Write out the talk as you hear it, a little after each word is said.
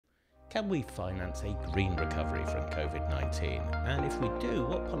Can we finance a green recovery from COVID-19? And if we do,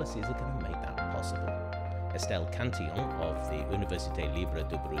 what policies are going to make that possible? Estelle Cantillon of the Université libre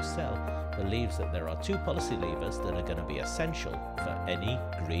de Bruxelles believes that there are two policy levers that are going to be essential for any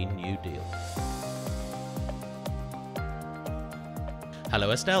Green New Deal.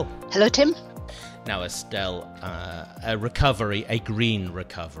 Hello, Estelle. Hello, Tim. Now, Estelle, a green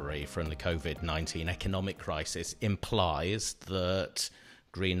recovery from the COVID-19 economic crisis implies that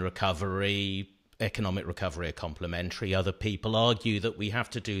green recovery, economic recovery are complementary. Other people argue that we have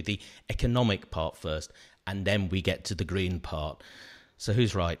to do the economic part first and then we get to the green part. So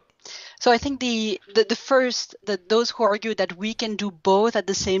who's right? So I think those who argue that we can do both at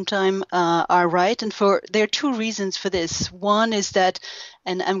the same time are right. And there are two reasons for this. One is that,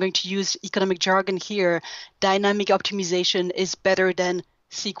 and I'm going to use economic jargon here, dynamic optimization is better than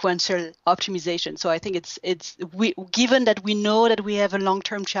sequential optimization. So I think given that we know that we have a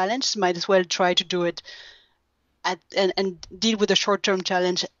long-term challenge, might as well try to do it and deal with the short-term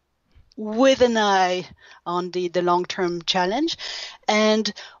challenge with an eye on the long-term challenge.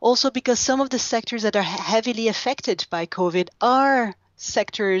 And also because some of the sectors that are heavily affected by COVID are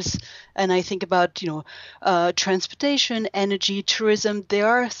sectors, and I think about transportation, energy, tourism, they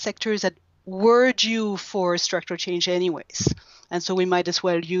are sectors that were due for structural change anyways. And so we might as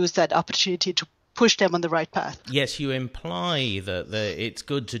well use that opportunity to push them on the right path. Yes, you imply that it's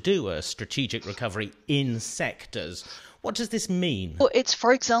good to do a strategic recovery in sectors. What does this mean? Well, it's,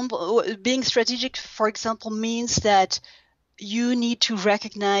 for example, being strategic, for example, means that you need to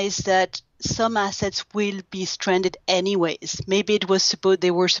recognize that some assets will be stranded anyways. Maybe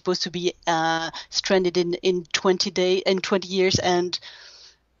they were supposed to be stranded in 20 years, and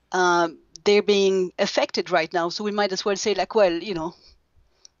they're being affected right now. So we might as well say,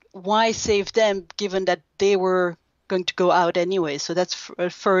 why save them given that they were going to go out anyway? So that's a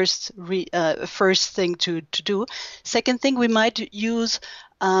first thing to do. Second thing, we might use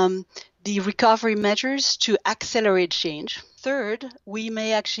the recovery measures to accelerate change. Third, we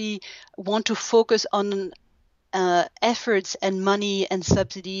may actually want to focus on efforts and money and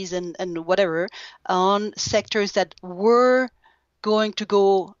subsidies and whatever on sectors that were going to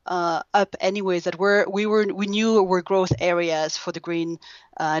go up anyways, that we knew were growth areas for the green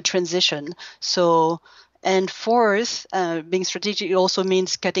transition. So, and fourth, being strategic also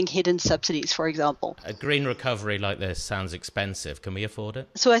means cutting hidden subsidies, for example. A green recovery like this sounds expensive. Can we afford it?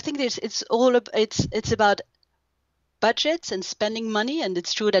 So I think it's about budgets and spending money, and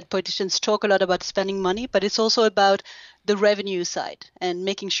it's true that politicians talk a lot about spending money, but it's also about the revenue side and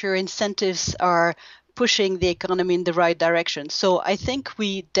making sure incentives are pushing the economy in the right direction. So I think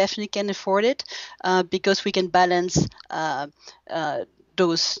we definitely can afford it because we can balance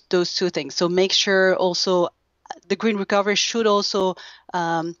those two things. So make sure also the green recovery should also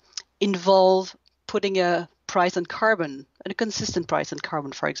involve putting a price on carbon, and a consistent price on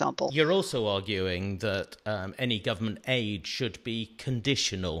carbon, for example. You're also arguing that any government aid should be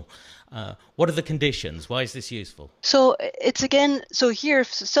conditional. What are the conditions? Why is this useful? So here,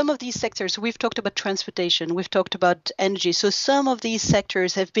 some of these sectors, we've talked about transportation, we've talked about energy. So some of these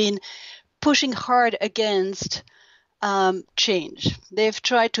sectors have been pushing hard against change. They've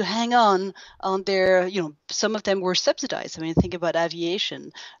tried to hang on their, some of them were subsidized. I mean, think about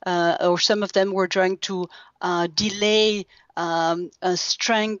aviation, or some of them were trying to delay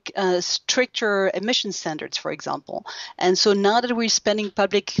stricter emission standards, for example. And so now that we're spending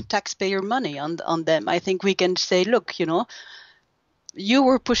public taxpayer money on them, I think we can say, look, you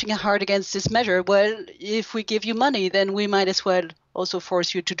were pushing hard against this measure. Well, if we give you money, then we might as well also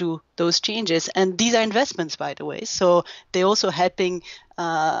force you to do those changes. And these are investments, by the way. So they're also helping.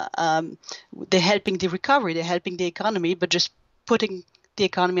 They're helping the recovery. They're helping the economy, but just putting the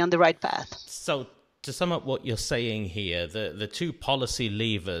economy on the right path. So to sum up what you're saying here, the two policy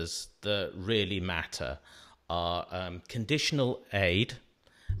levers that really matter are conditional aid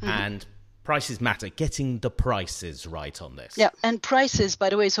and prices matter, getting the prices right on this. Yeah, and prices,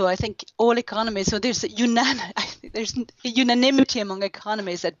 by the way, so I think all economies, so there's unanimity among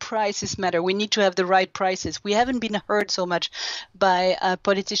economies that prices matter. We need to have the right prices. We haven't been heard so much by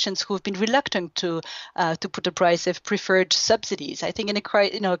politicians who have been reluctant to put a price. They've preferred subsidies. I think in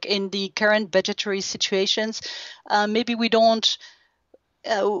the current budgetary situations, maybe we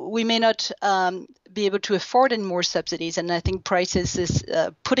may not be able to afford any more subsidies. And I think prices is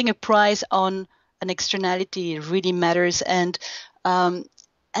putting a price on an externality really matters. And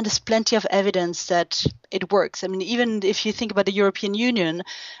And there's plenty of evidence that it works. I mean, even if you think about the European Union,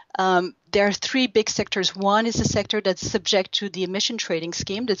 there are three big sectors. One is a sector that's subject to the emission trading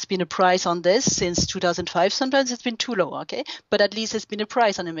scheme. That's been a price on this since 2005. Sometimes it's been too low, okay? But at least it's been a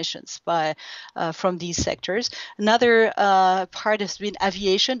price on emissions from these sectors. Another part has been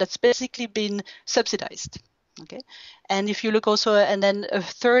aviation. That's basically been subsidized. Okay, and if you look also, and then a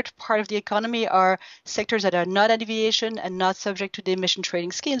third part of the economy are sectors that are not aviation and not subject to the emission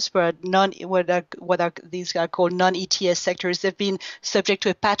trading schemes, but these are called non-ETS sectors. They've been subject to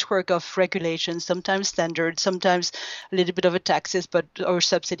a patchwork of regulations, sometimes standards, sometimes a little bit of a taxes, or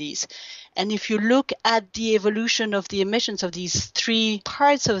subsidies. And if you look at the evolution of the emissions of these three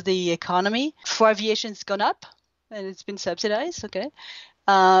parts of the economy, for aviation, it's gone up and it's been subsidized. Okay.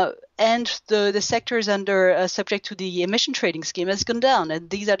 And the sectors under subject to the emission trading scheme has gone down, and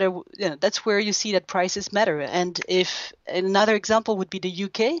these are that's where you see that prices matter. And if another example would be the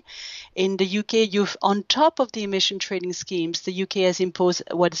UK, in the UK, you've on top of the emission trading schemes, the UK has imposed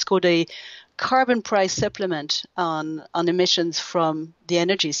what is called a carbon price supplement on emissions from the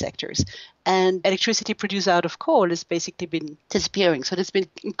energy sectors. And electricity produced out of coal has basically been disappearing. So it's been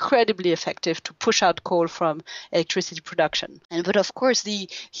incredibly effective to push out coal from electricity production. But of course, I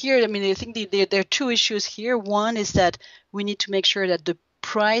think there are two issues here. One is that we need to make sure that the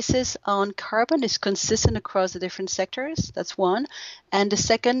prices on carbon is consistent across the different sectors. That's one. And the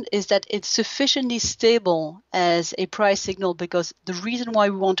second is that it's sufficiently stable as a price signal, because the reason why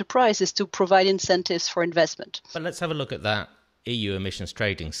we want a price is to provide incentives for investment. But let's have a look at that EU emissions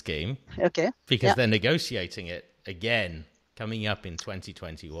trading scheme. Okay. Because they're negotiating it again coming up in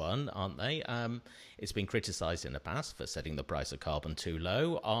 2021, aren't they? It's been criticised in the past for setting the price of carbon too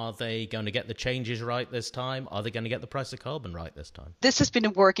low. Are they going to get the changes right this time? Are they going to get the price of carbon right this time? This has been a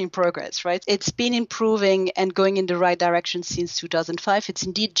work in progress, right? It's been improving and going in the right direction since 2005. It's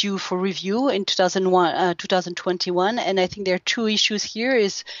indeed due for review in 2021. And I think there are two issues here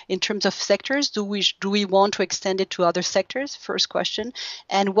is in terms of sectors. Do we want to extend it to other sectors? First question.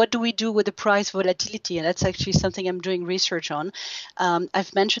 And what do we do with the price volatility? And that's actually something I'm doing research on.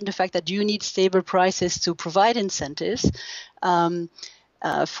 I've mentioned the fact that you need stable prices to provide incentives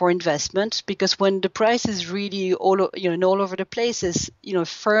for investment, because when the price is really all over the place, is a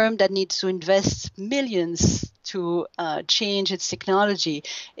firm that needs to invest millions to change its technology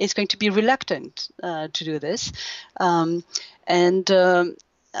is going to be reluctant to do this,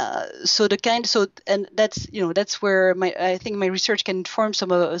 that's where I think my research can inform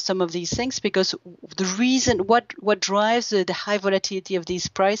some of these things, because the reason what drives the high volatility of these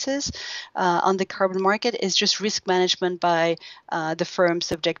prices on the carbon market is just risk management by the firms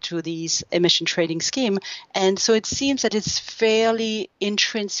subject to these emission trading scheme. And so it seems that it's fairly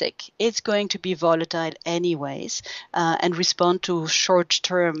intrinsic. It's going to be volatile anyways and respond to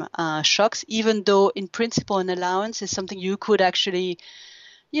short-term shocks, even though in principle an allowance is something you could actually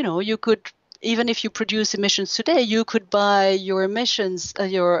you could, even if you produce emissions today, you could buy your emissions,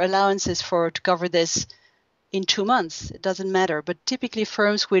 your allowances to cover this in 2 months. It doesn't matter. But typically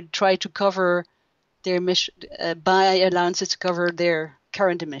firms would try to cover their buy allowances to cover their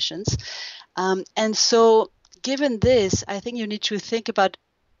current emissions. And so given this, I think you need to think about,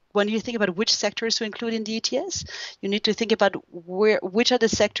 when you think about which sectors to include in the ETS, you need to think about which are the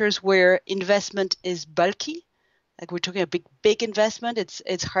sectors where investment is bulky. Like we're talking a big investment,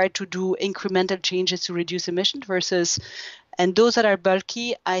 it's hard to do incremental changes to reduce emissions and those that are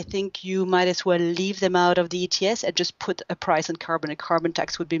bulky, I think you might as well leave them out of the ETS and just put a price on carbon. A carbon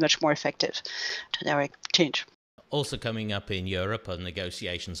tax would be much more effective to direct change. Also coming up in Europe are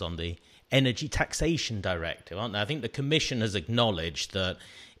negotiations on the Energy Taxation Directive, aren't there? I think the Commission has acknowledged that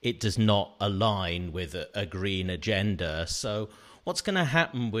it does not align with a green agenda. So what's going to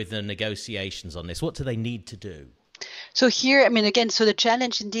happen with the negotiations on this? What do they need to do? So here, so the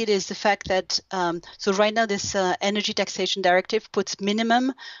challenge indeed is the fact that, so right now this Energy Taxation Directive puts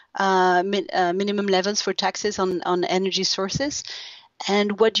minimum levels for taxes on energy sources.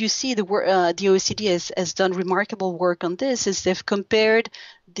 And what you see, the OECD has done remarkable work on this, is they've compared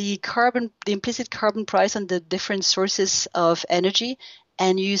the implicit carbon price on the different sources of energy.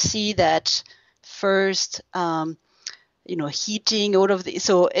 And you see that first, heating, all of the,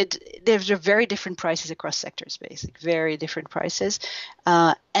 so there's very different prices across sectors, basically, very different prices.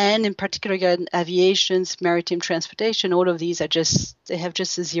 And in particular, again, aviation, maritime transportation, all of these they have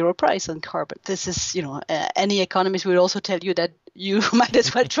just a zero price on carbon. This is, any economist will also tell you that you might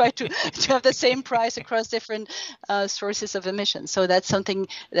as well try to have the same price across different sources of emissions. So that's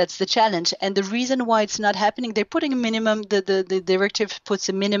the challenge. And the reason why it's not happening, they're putting a minimum, the directive puts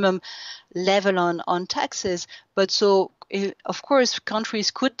a minimum level on taxes. But so, of course,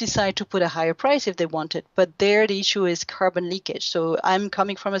 countries could decide to put a higher price if they wanted. But there, the issue is carbon leakage. So I'm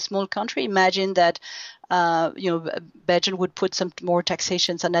coming from a small country. Imagine that Belgium would put some more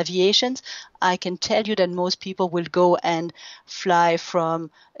taxations on aviations. I can tell you that most people will go and fly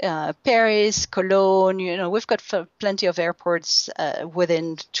from Paris, Cologne. We've got plenty of airports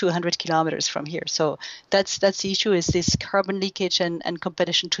within 200 kilometers from here. So that's the issue, is this carbon leakage and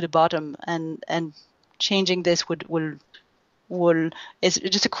competition to the bottom, and changing this is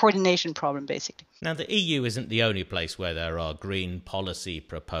just a coordination problem, basically. Now, the EU isn't the only place where there are green policy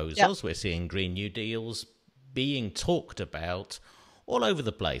proposals. Yep. We're seeing Green New Deals being talked about all over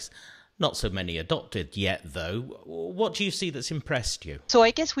the place. Not so many adopted yet, though. What do you see that's impressed you? So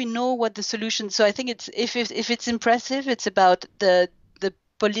I guess we know what the solution. So I think if it's impressive, it's about the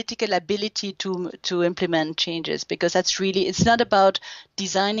political ability to implement changes, because that's really, it's not about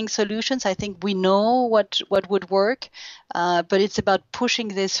designing solutions. I think we know what would work, but it's about pushing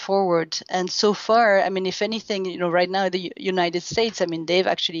this forward. And so far, I mean, if anything, right now the United States, I mean, they've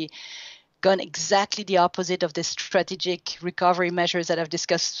actually gone exactly the opposite of the strategic recovery measures that I've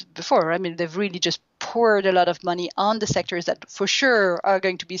discussed before. I mean, they've really just poured a lot of money on the sectors that for sure are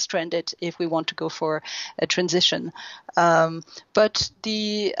going to be stranded if we want to go for a transition. But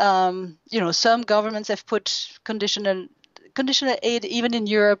some governments have put conditional aid, even in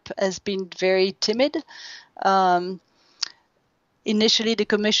Europe, has been very timid. Initially, the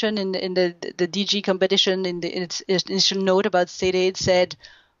Commission in the DG competition in its initial note about state aid said,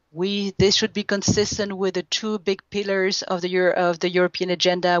 this should be consistent with the two big pillars of the European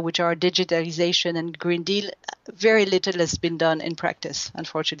agenda, which are digitalization and Green Deal. Very little has been done in practice,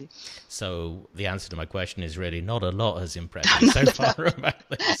 unfortunately. So the answer to my question is really not a lot has impressed you so far about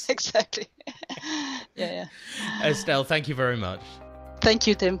this. Exactly. Yeah. Estelle, thank you very much. Thank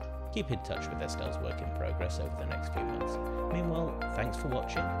you, Tim. Keep in touch with Estelle's work in progress over the next few months. Meanwhile, thanks for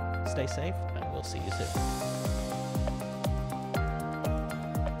watching. Stay safe, and we'll see you soon.